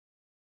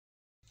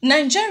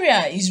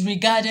Nigeria is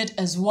regarded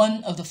as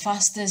one of the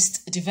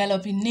fastest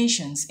developing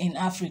nations in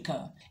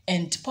Africa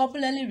and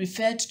popularly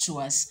referred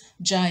to as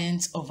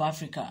Giant of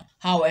Africa.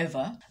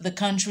 However, the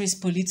country's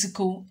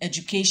political,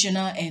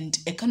 educational, and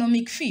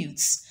economic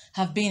fields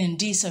have been in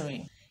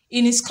disarray.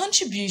 In his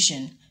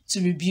contribution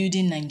to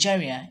rebuilding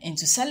Nigeria and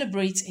to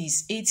celebrate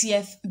his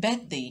 80th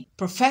birthday,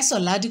 Professor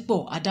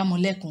Ladipo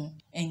Adamolekun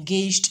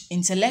engaged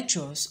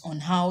intellectuals on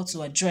how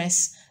to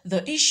address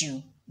the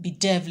issue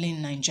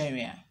bedeviling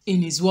Nigeria.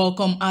 In his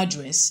welcome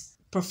address,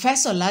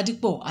 Professor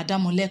Ladipo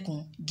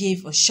Adamolekun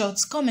gave a short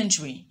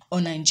commentary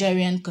on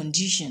Nigerian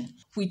condition,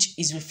 which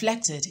is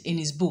reflected in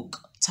his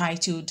book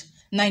titled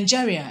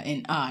Nigeria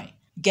and I,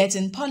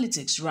 Getting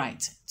Politics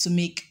Right to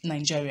Make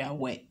Nigeria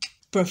Work.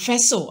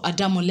 Professor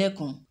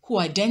Adamolekun, who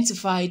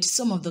identified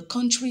some of the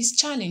country's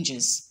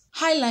challenges,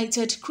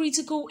 highlighted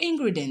critical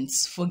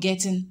ingredients for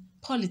getting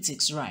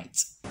politics right.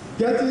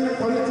 Getting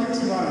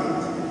politics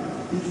right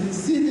is the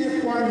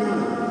sine qua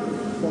non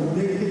for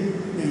making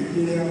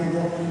Nigeria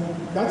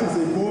work. That is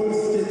a bold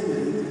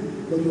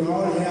statement, but we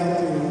all have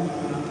to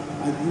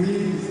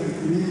agree,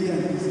 disagree,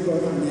 and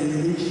discuss and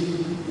enrich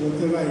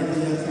whatever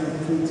ideas are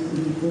put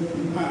in the book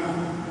we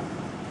have.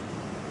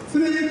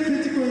 3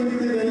 critical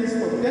ingredients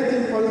for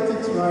getting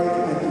politics right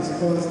are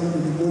discussed in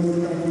the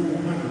monograph in your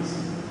hands.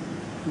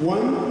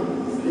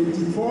 1. A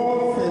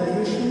default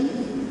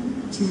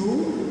federation.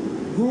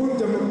 2. Good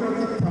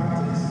democratic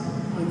practice.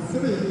 And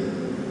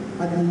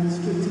 3.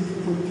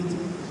 Administrative competence.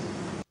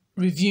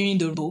 Reviewing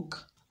the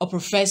book, a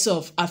professor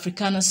of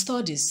Africana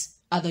Studies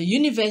at the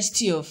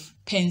University of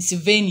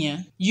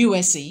Pennsylvania,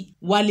 USA,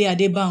 Wale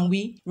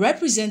Adebanwi,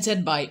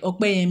 represented by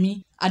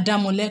Opeyemi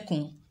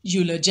Adamolekun,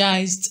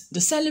 eulogized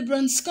the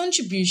celebrants'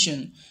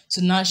 contribution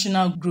to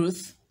national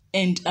growth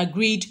and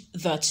agreed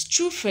that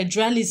true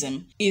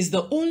federalism is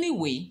the only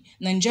way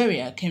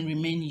Nigeria can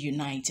remain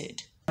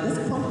united.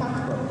 This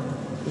compact work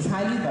is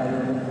highly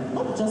valuable,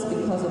 not just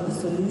because of the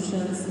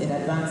solutions it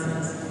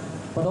advances,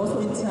 but also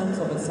in terms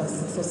of its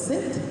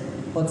succinct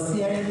but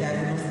searing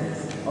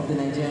diagnosis of the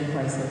Nigerian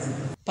crisis.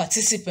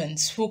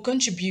 Participants who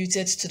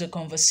contributed to the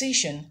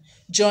conversation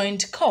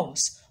joined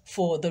calls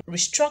for the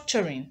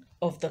restructuring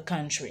of the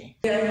country.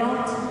 We are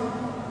not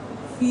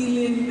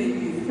feeling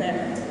the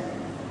effect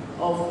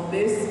of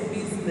this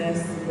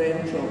business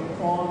venture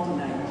called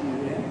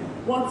Nigeria.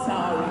 What's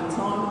our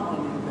return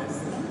on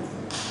investment?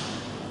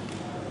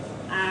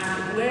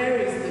 And where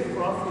is the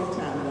profit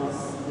and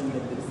loss in the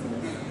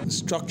business? The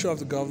structure of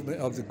the government,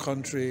 of the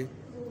country,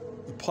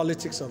 the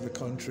politics of the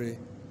country,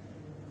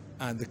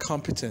 and the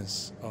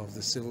competence of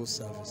the civil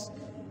service.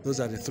 Those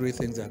are the 3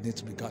 things that need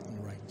to be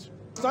gotten right.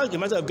 It's not a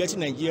matter of getting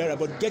Nigeria,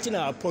 but getting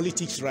our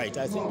politics right.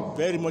 I think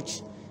very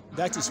much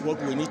that is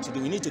what we need to do.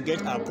 We need to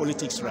get our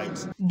politics right.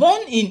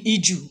 Born in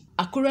Iju,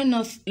 Akure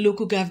North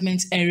local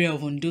government area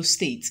of Ondo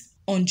State,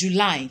 on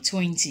July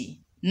 20,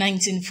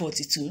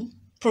 1942,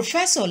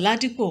 Professor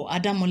Ladipo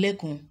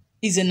Adamolekun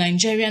is a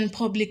Nigerian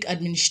public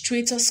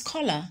administrator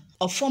scholar,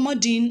 a former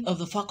dean of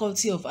the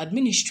Faculty of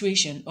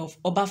Administration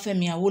of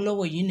Obafemi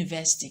Awolowo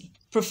University.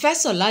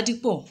 Professor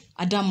Ladipo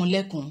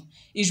Adamolekun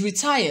is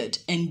retired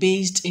and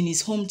based in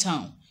his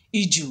hometown,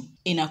 Iju,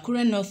 in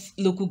Akure North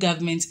local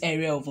government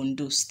area of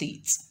Ondo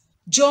State.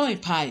 Joy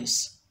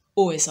Pius,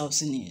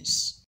 OSRC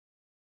News.